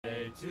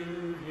to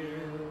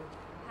you.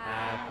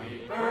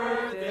 Happy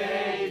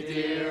birthday,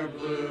 dear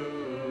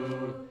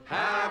Blue.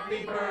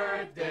 Happy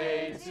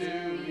birthday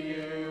to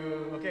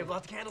you. Okay, blow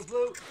out the candles,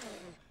 Blue.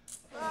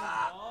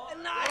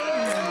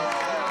 Nice!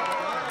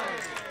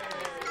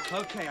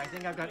 Okay, I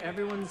think I've got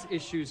everyone's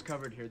issues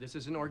covered here. This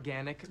is an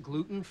organic,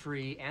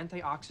 gluten-free,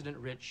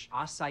 antioxidant-rich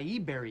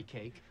acai berry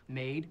cake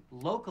made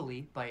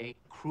locally by a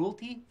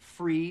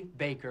cruelty-free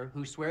baker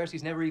who swears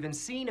he's never even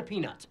seen a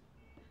peanut.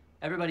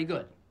 Everybody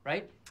good,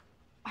 right?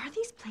 Are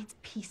these plates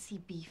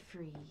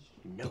PCB-free?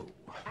 No.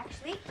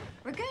 Actually,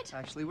 we're good.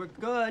 Actually, we're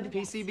good.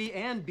 PCB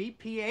and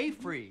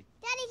BPA-free.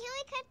 Daddy, can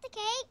we cut the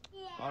cake?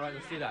 Yeah. All right,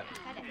 let's do that.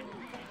 Cut it.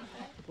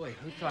 Boy,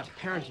 who thought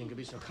parenting could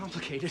be so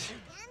complicated?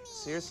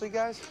 Seriously,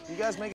 guys? You guys make